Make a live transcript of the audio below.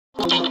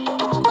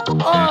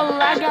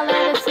Olá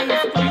galera, vocês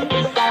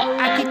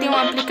aqui tem um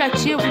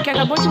aplicativo que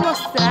acabou de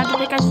mostrar do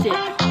PKC.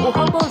 O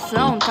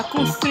robozão tá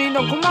construindo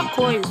alguma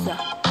coisa.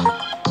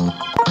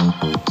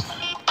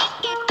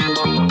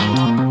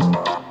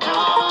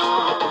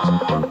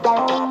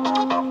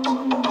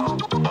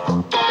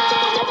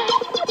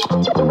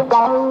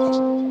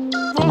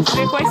 Vamos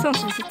ver quais são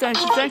os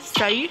visitantes antes de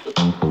sair.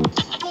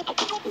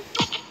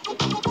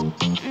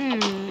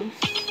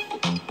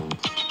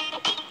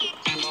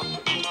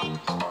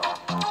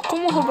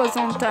 Como o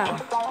robozão tá?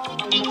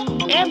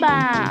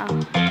 Eba!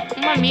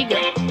 Uma amiga.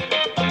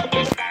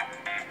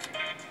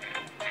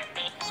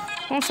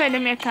 Vamos sair da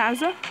minha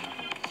casa.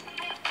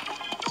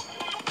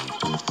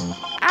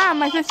 Ah,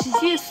 mas antes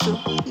disso,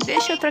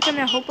 deixa eu trocar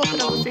minha roupa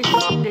pra vocês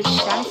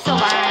deixarem seu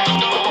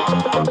like.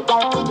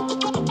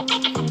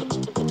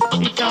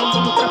 Então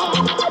vamos trocar.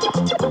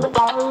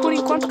 Por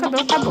enquanto o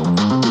cabelo tá bom.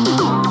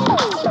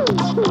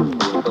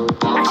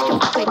 Acho que eu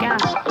vou pegar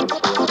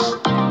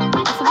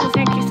essa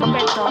blusinha aqui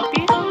super top.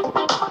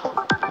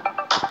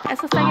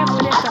 Essa saia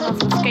preta,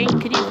 nossa, fica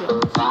incrível.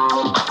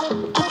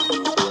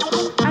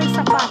 Ai, o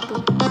sapato.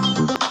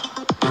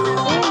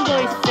 1,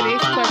 2,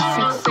 3, 4,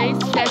 5, 6,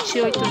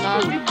 7, 8,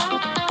 9,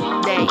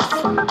 10.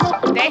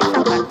 10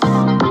 sapatos.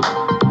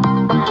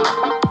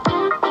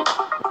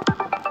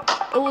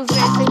 Eu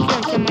usei esse aqui,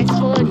 ó, que é mais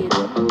colorido.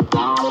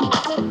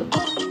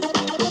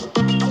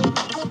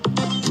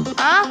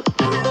 Ah!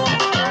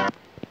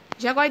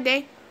 Já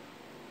guardei.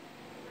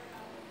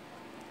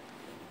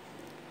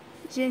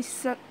 Gente,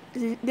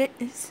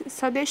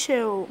 só deixa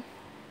eu... O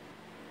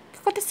que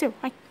aconteceu?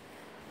 Ai.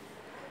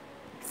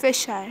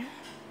 Fechar.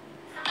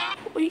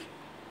 Ui.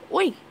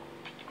 Ui.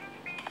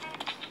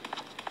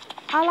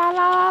 Ah lá,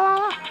 lá, lá, lá,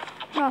 lá.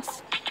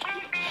 Nossa.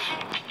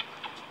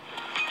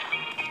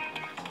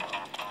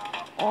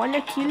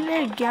 Olha que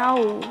legal.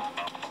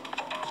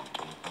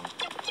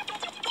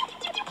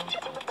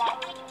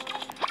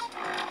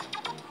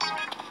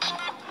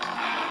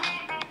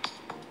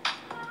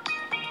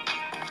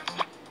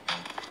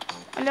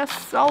 Olha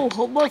só o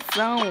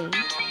robozão.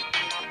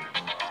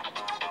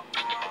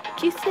 O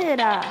que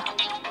será?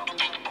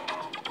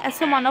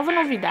 Essa é uma nova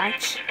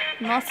novidade.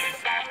 Nossa.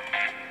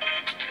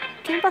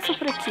 Quem passou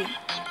por aqui?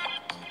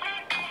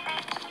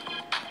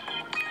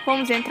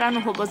 Vamos entrar no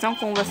robozão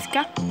como vai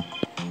ficar?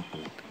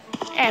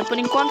 É, por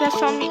enquanto é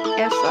só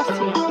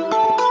assim.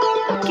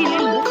 Que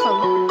lindo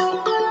búfalo.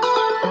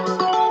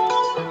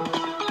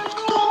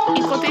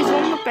 Enquanto eles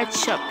vão no pet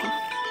shop.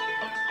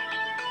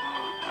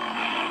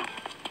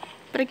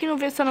 Pra quem não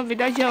vê essa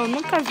novidade, eu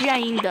nunca vi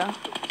ainda.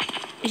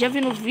 Eu já vi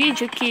no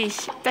vídeo que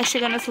tá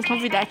chegando essas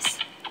novidades.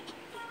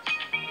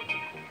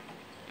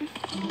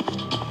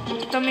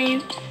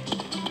 Também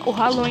o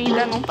Halloween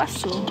ainda não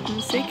passou.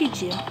 Não sei que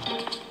dia.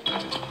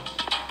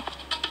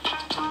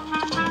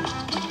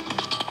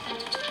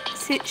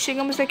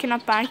 Chegamos aqui na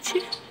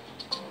parte.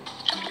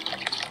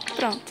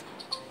 Pronto.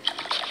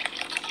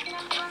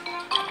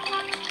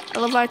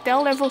 Ela vai até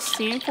o level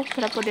 5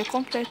 para poder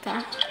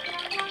completar.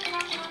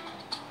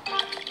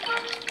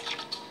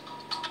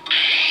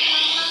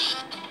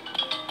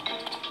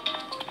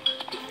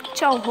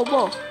 Tchau,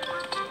 robô.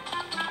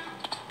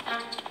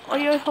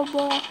 Oi, oi,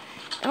 robô.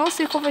 Eu não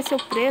sei qual vai ser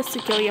o preço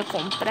que eu ia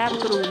comprar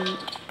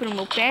pro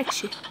meu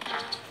pet.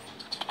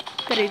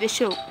 Peraí,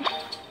 deixa eu...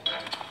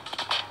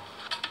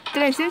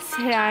 300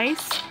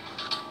 reais.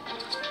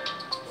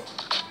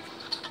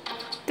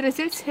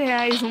 300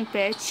 reais um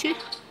pet.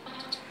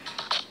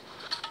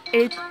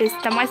 Esse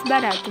tá mais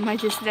barato,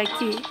 mas esse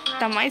daqui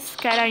tá mais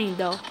caro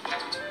ainda, ó.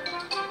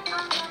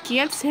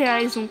 500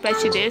 reais um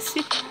pet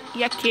desse.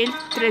 E aquele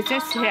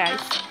 300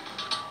 reais.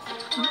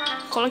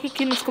 Coloque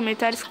aqui nos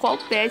comentários qual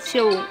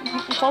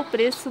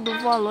preço do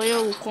valor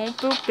eu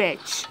compro o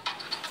pet.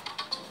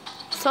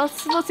 Só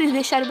se vocês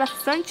deixarem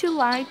bastante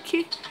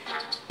like.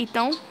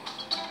 Então,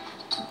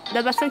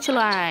 dá bastante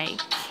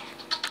like.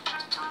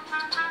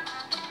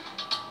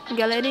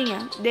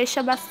 Galerinha,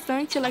 deixa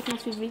bastante like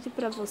nesse vídeo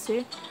pra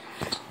você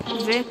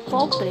ver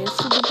qual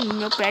preço do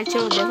meu pet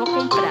eu devo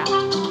comprar.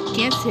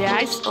 500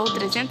 reais ou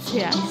 300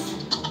 reais.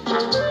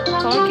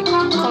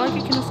 Coloque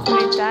aqui nos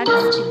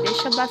comentários e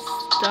deixa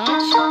bastante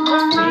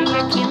gostei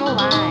aqui no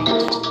like.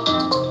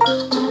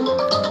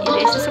 E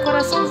deixa seu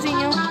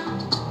coraçãozinho.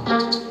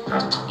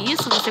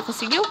 Isso, você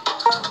conseguiu?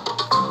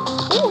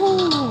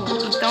 Uhul!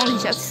 Então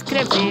já se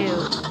inscreveu.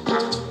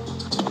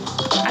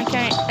 Aqui,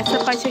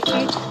 essa parte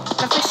aqui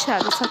tá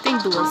fechada, só tem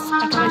duas.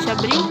 Aquela já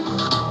abriu,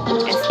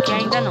 essa aqui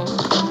ainda não.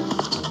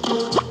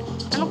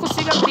 Eu não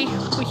consigo abrir.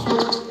 Ui,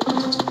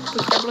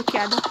 porque tá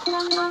bloqueada.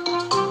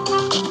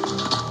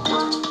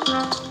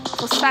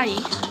 Vou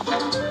sair.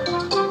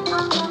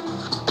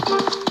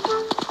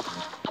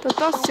 Tô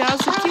tão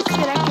ansiosa, o que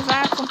será que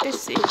vai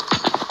acontecer?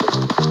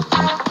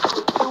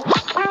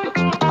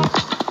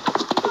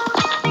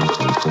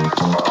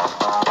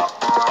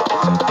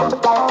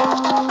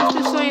 As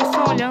pessoas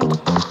estão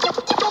olhando.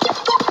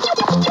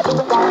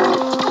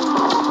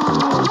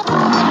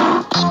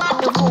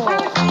 Eu vou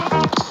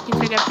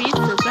entregar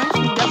pizzas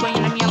antes de dar banho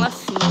na minha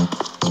lacinha.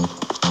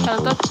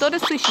 Ela tá toda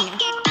sujinha.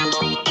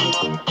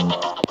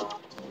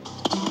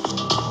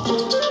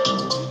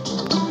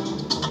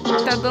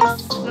 tá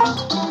dançando.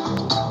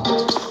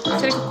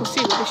 Será que eu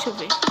consigo? Deixa eu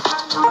ver.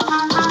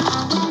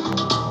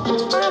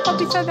 Ah, pra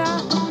pizza dá.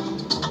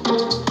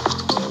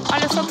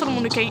 Olha só todo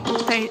mundo que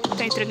tá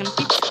entregando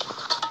pizza.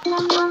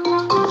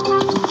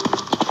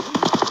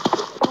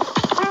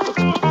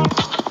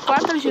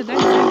 Quatro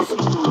ajudantes lá em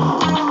cima.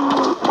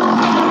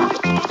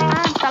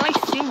 Ah, tá lá em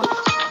cima.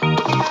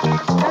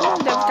 Cada um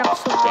deve estar com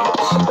seu pet.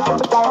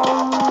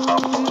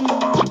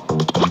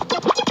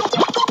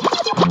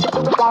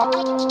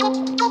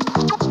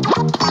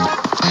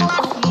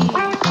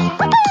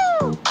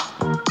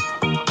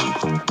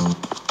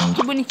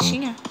 Que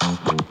bonitinha.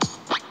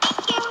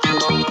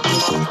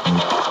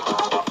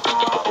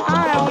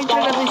 Ah, o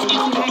entregador de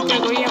pizza já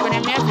entregou e agora é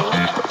minha vez.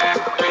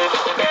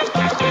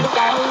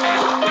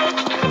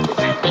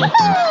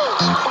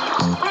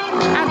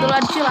 Ah, do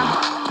lado de lá.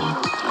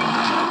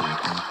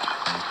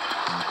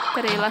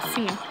 Pera aí,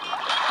 lacinho.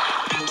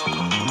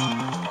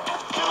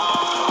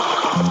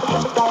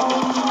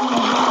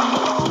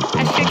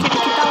 Acho que é aquele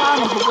que tá lá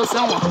no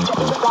robozão, ó.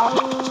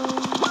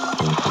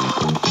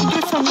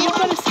 Impressão minha,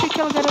 parece que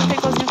aquela garota é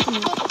igualzinha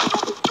comigo.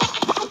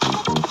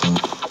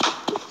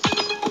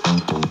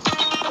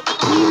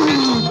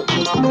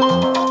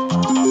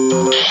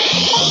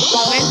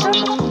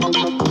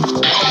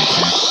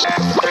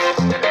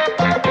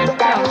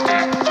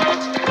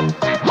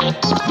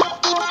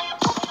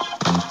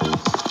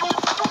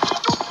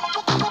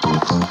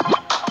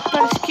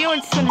 Parece que eu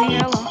adicionei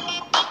ela.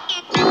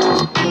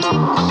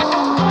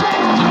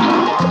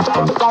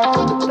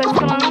 Parece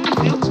que ela não me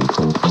viu.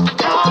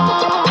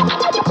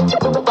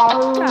 Tá,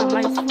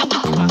 mas vamos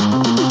continuar.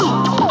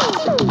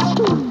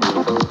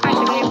 Ai,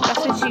 já ganhei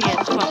bastante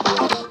dinheiro. Vamos.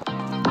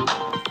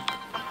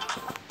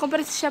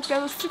 Comprei esse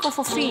chapéu, ficou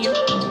fofinho.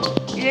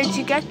 Ele é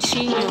de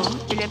gatinho.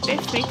 Ele é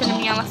perfeito na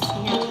minha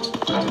lacinha.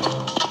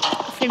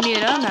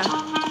 Femirana.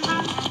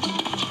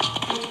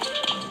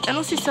 Eu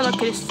não sei se ela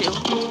cresceu.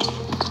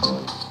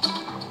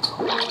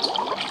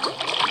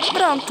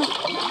 Pronto.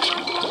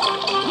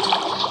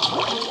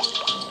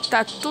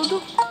 Tá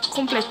tudo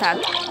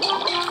completado.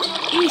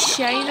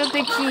 Ixi, ainda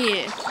tem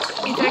que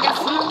entregar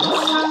frutas.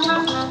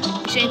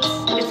 Gente,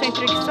 eu só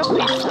entreguei só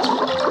pizza.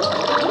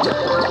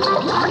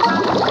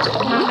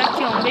 Vou mandar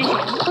aqui, ó, um beijinho.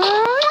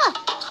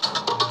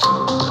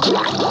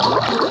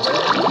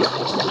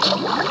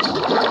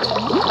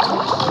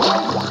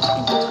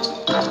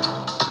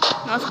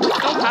 Nossa, foi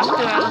tão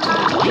rápido ela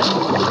também.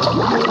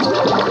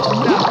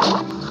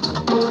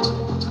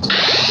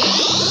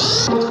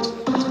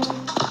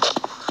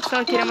 Se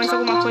ela queria mais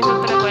alguma coisa,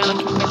 eu trago ela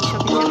aqui no pet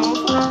shop de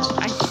novo.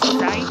 A gente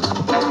sai.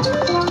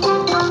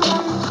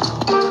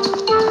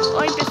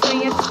 Oi,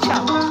 pessoinhas,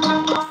 tchau.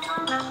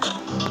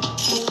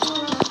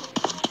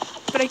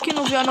 Pra quem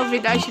não viu a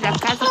novidade da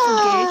casa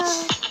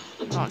foguete.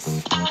 Nossa.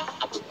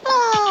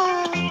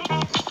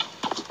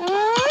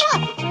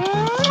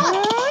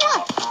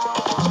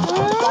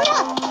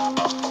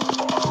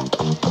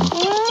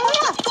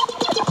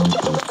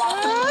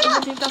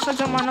 Vou tentar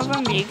fazer uma nova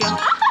amiga.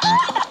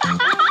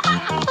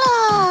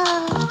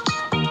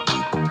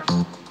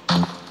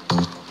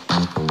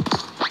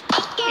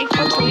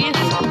 Enquanto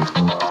isso,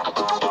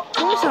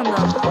 vamos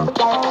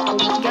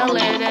andando.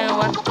 Galera,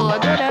 eu tô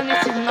adorando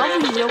esse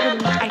novo jogo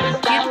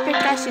aqui do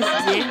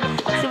PKXD.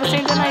 Se você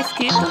ainda não é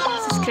inscrito,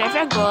 se inscreve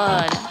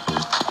agora.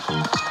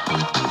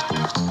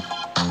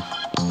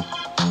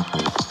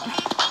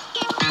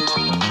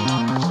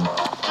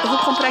 Eu vou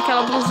comprar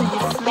aquela blusa de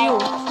frio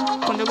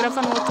quando eu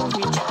gravar no outro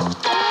vídeo.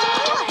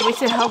 Eu vou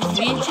encerrar o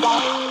vídeo.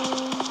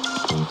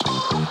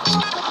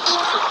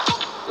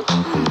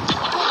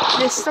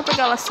 Deixa eu só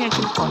pegar a lacinha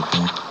aqui no colo.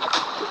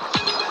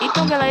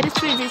 Então, galera, esse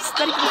vídeo,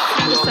 espero que vocês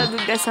tenham gostado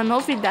dessa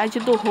novidade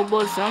do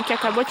robozão que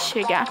acabou de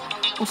chegar.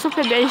 Um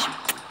super beijo,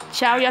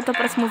 tchau e até o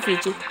próximo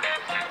vídeo.